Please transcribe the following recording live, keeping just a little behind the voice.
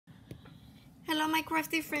Hello my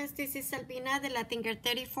crafty friends, this is Albina de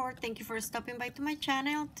Latinker34. Thank you for stopping by to my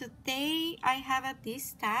channel. Today I have a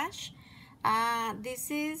Destash. This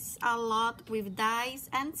is a lot with dies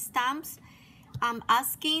and stamps. I'm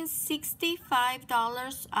asking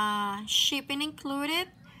 $65 shipping included.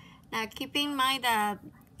 Now keep in mind that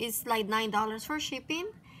it's like $9 for shipping.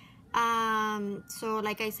 So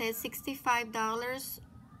like I said, $65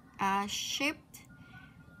 shipped.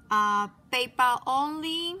 PayPal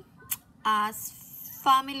only, as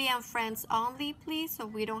family and friends only, please, so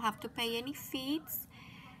we don't have to pay any fees,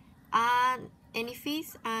 and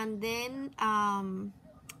then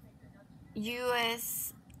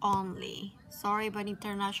US only. Sorry, but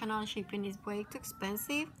international shipping is way too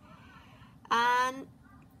expensive. And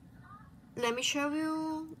let me show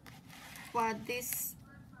you what this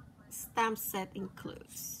stamp set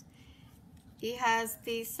includes. It has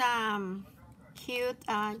this cute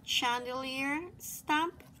chandelier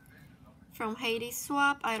stamp from Haiti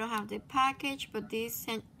Swap. I don't have the package, but this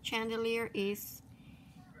chandelier is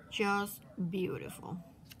just beautiful.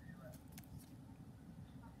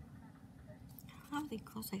 How it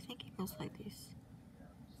goes? I think it goes like this.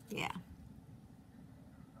 Yeah.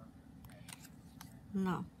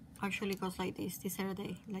 No, actually it goes like this. These are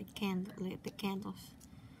the the candles.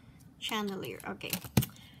 Chandelier. Okay.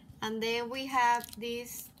 And then we have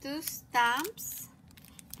these two stamps.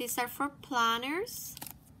 These are for planners.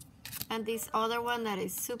 And this other one that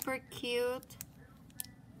is super cute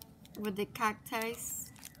with the cacti.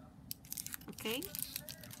 Okay.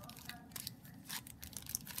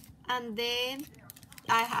 And then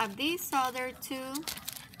I have these other two.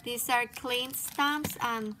 These are clean stamps,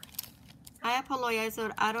 and I apologize,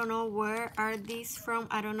 or I don't know where are these from.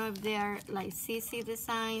 I don't know if they are like CC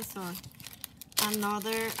Designs or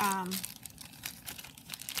another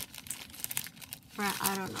brand.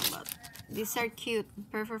 I don't know, but these are cute,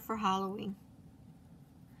 perfect for Halloween.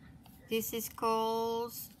 This is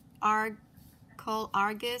called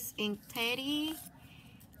Argus in Teddy,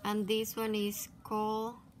 and this one is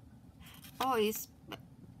called, oh, it's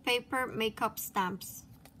paper makeup stamps.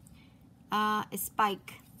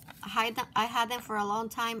 Spike. I had them for a long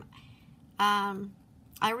time.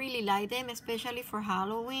 I really like them, especially for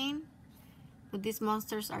Halloween. But these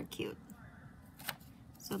monsters are cute.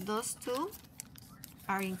 So those two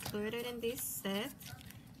are included in this set.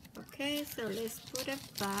 Okay, so let's put it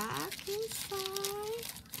back inside.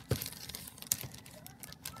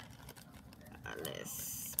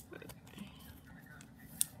 Let's put it.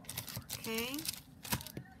 Okay.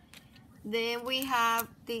 Then we have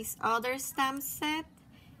this other stamp set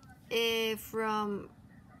from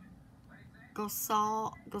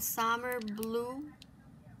Gossamer Blue.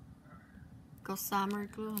 Gossamer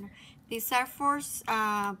Glue. These are for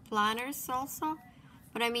planners also.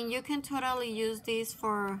 But I mean, you can totally use this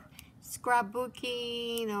for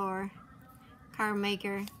scrapbooking or card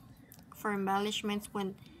maker for embellishments.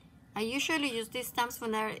 When I usually use these stamps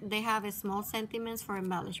when they have a small sentiments for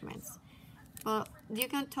embellishments. But you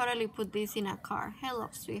can totally put this in a card. Hello,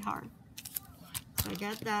 sweetheart. So I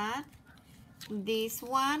got that. This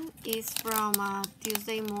one is from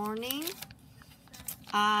Tuesday morning.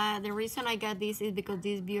 The reason I got this is because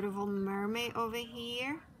this beautiful mermaid over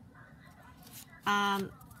here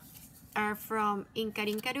are from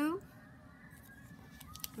Inkarinkaru.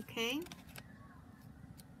 Okay.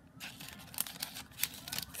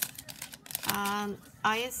 And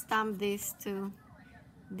I stamped these two.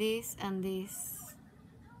 This and this.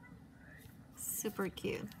 Super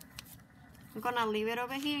cute. I'm gonna leave it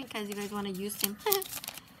over here in case you guys want to use them.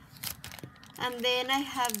 And then I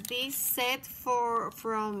have this set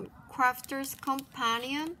from Crafter's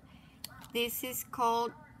Companion. This is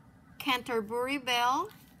called Canterbury Bell.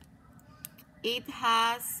 It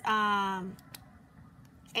has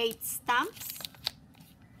 8 stamps.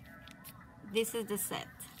 This is the set.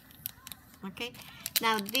 Okay.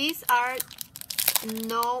 Now these are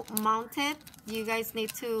no mounted. You guys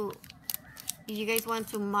need to, if you guys want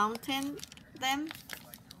to mount them,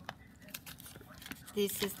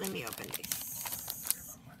 this is, let me open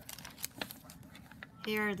this.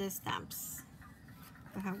 Here are the stamps.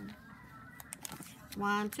 We have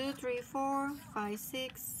 1, 2, 3, 4, 5,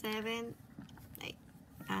 6, 7, 8,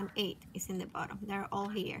 and 8 is in the bottom. They're all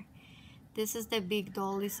here. This is the big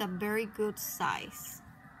doll. It's a very good size.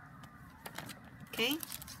 Okay.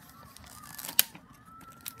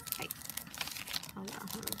 Hold on,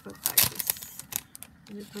 let me put back this.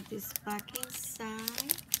 Let me put this back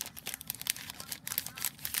inside.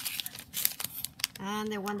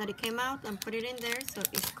 And the one that it came out, and put it in there, so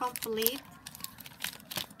it's complete.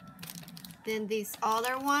 Then this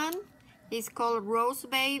other one is called Rose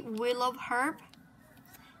Bay Willow Herb.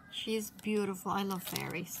 She's beautiful. I love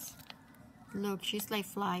fairies. Look, she's like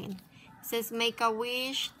flying. It says make a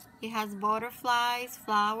wish. It has butterflies,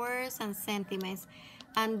 flowers, and sentiments.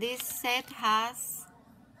 And this set has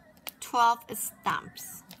 12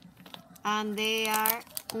 stamps. And they are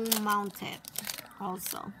unmounted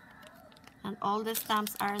also. And all the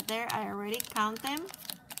stamps are there. I already count them.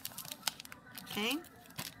 Okay.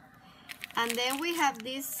 And then we have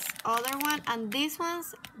this other one. And these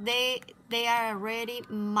ones, they are already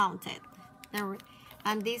mounted.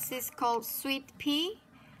 And this is called Sweet Pea.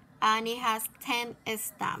 And it has 10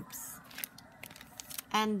 stamps.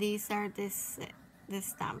 And these are the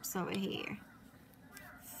stamps over here.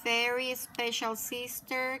 Very special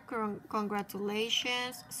sister,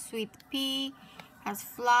 congratulations. Sweet Pea has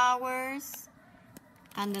flowers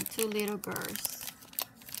and the two little girls.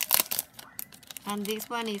 And this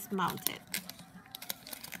one is mounted.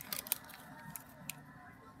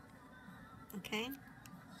 Okay.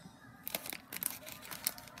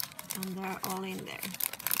 And they're all in there.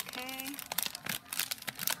 Okay.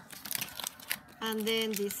 And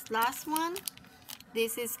then this last one,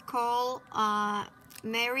 this is called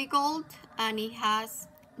Marigold, and it has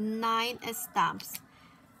 9 stamps.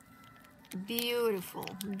 Beautiful,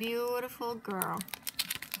 beautiful girl.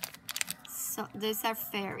 So these are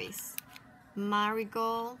fairies.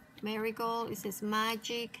 Marigold, it says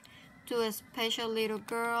magic, to a special little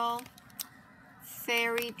girl,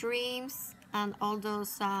 fairy dreams, and all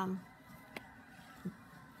those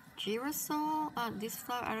girasol. This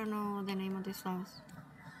flower, I don't know the name of these flowers.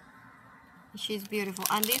 She's beautiful.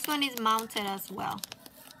 And this one is mounted as well.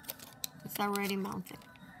 It's already mounted.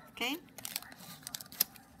 Okay.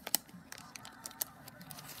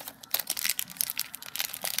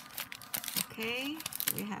 Okay,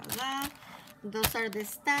 we have that. Those are the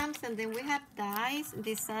stamps. And then we have dies.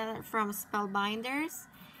 These are from Spellbinders.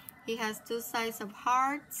 He has 2 sides of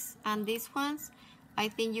hearts. And these ones, I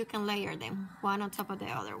think you can layer them, one on top of the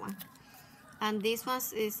other one. And this one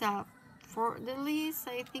is for the least,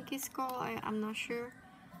 I think it's called, I'm not sure.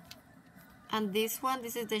 And this one,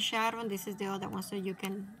 this is the shadow, and this is the other one, so you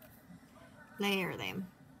can layer them.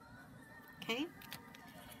 Okay.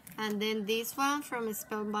 And then this one from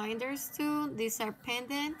Spellbinders too. These are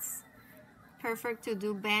pendants, perfect to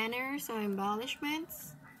do banners or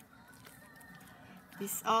embellishments.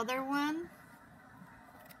 This other one,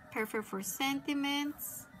 perfect for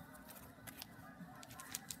sentiments.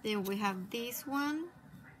 Then we have this one.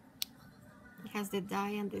 It has the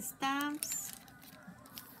die and the stamps.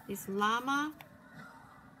 This llama.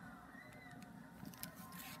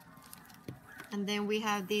 And then we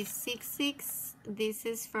have this 6/6. This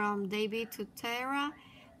is from David to Tara.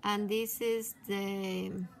 And this is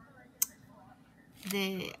the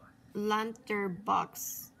lantern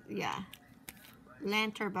box. Yeah.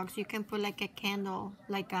 Lantern box. You can put like a candle.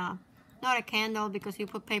 Like a, not a candle because you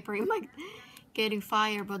put paper, it might getting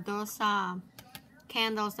fire. But those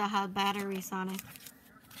candles that have batteries on it.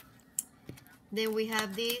 Then we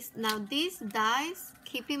have this. Now these dies,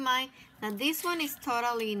 keep in mind that this one is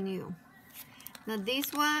totally new. Now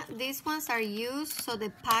these ones are used, so the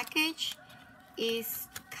package is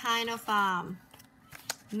kind of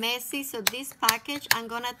messy. So this package, I'm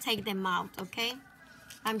gonna take them out, okay?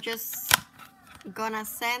 I'm just gonna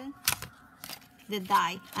send the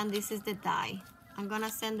die, and this is the die. I'm gonna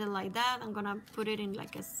send it like that. I'm gonna put it in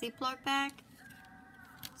like a Ziploc bag.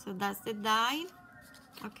 So that's the die,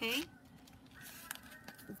 okay?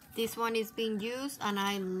 This one is being used and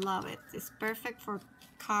I love it. It's perfect for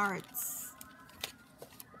cards.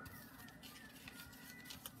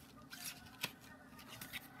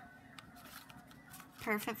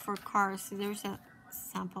 Perfect for cards. There's a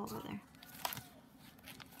sample over there.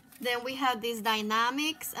 Then we have these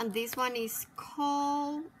dynamics, and this one is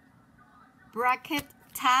called Bracket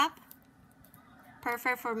Tab.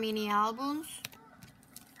 Perfect for mini albums.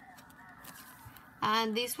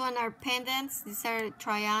 And this one are pendants. These are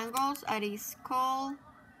triangles. It is called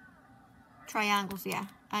triangles, yeah.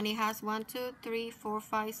 And it has 1, 2, 3, 4,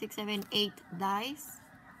 5, 6, 7, 8 dies.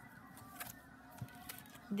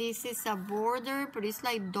 This is a border, but it's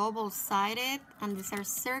like double-sided, and these are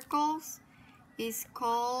circles. It's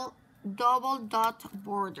called double dot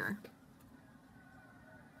border.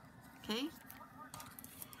 Okay.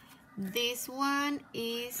 This one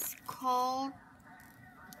is called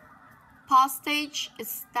postage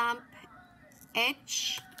stamp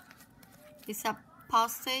edge. It's a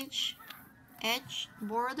postage edge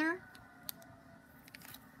border.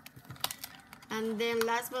 And then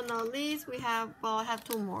last but not least, we have, well, I have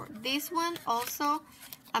 2 more. This one also,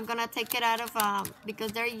 I'm gonna take it out of,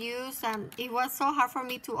 because they're used, and it was so hard for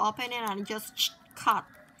me to open it and just cut.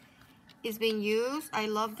 It's been used. I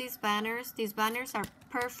love these banners. These banners are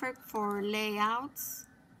perfect for layouts.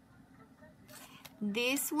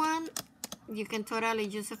 This one, you can totally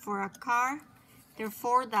use it for a car. They're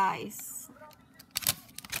 4 dies.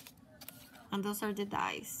 And those are the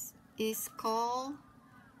dies. It's called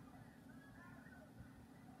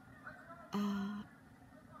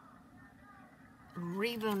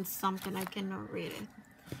ribbon something. I cannot read it.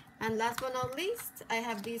 And last but not least, I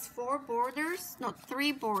have these 4 borders. No,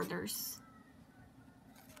 3 borders.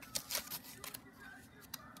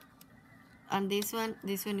 And this one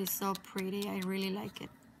is so pretty. I really like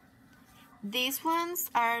it. These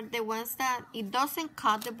ones are the ones that it doesn't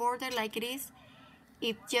cut the border like it is.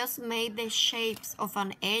 It just made the shapes of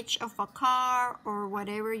an edge of a car or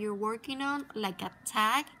whatever you're working on, like a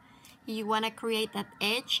tag. You want to create that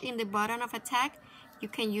edge in the bottom of a tag, you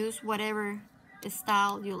can use whatever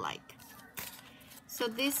style you like. So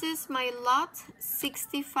this is my lot,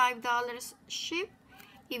 $65 shipped.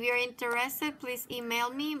 If you're interested, please email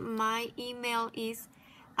me. My email is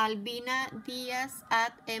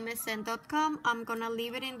albinadiaz@msn.com. I'm gonna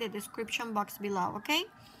leave it in the description box below, okay?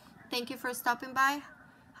 Thank you for stopping by.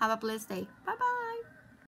 Have a blessed day. Bye-bye.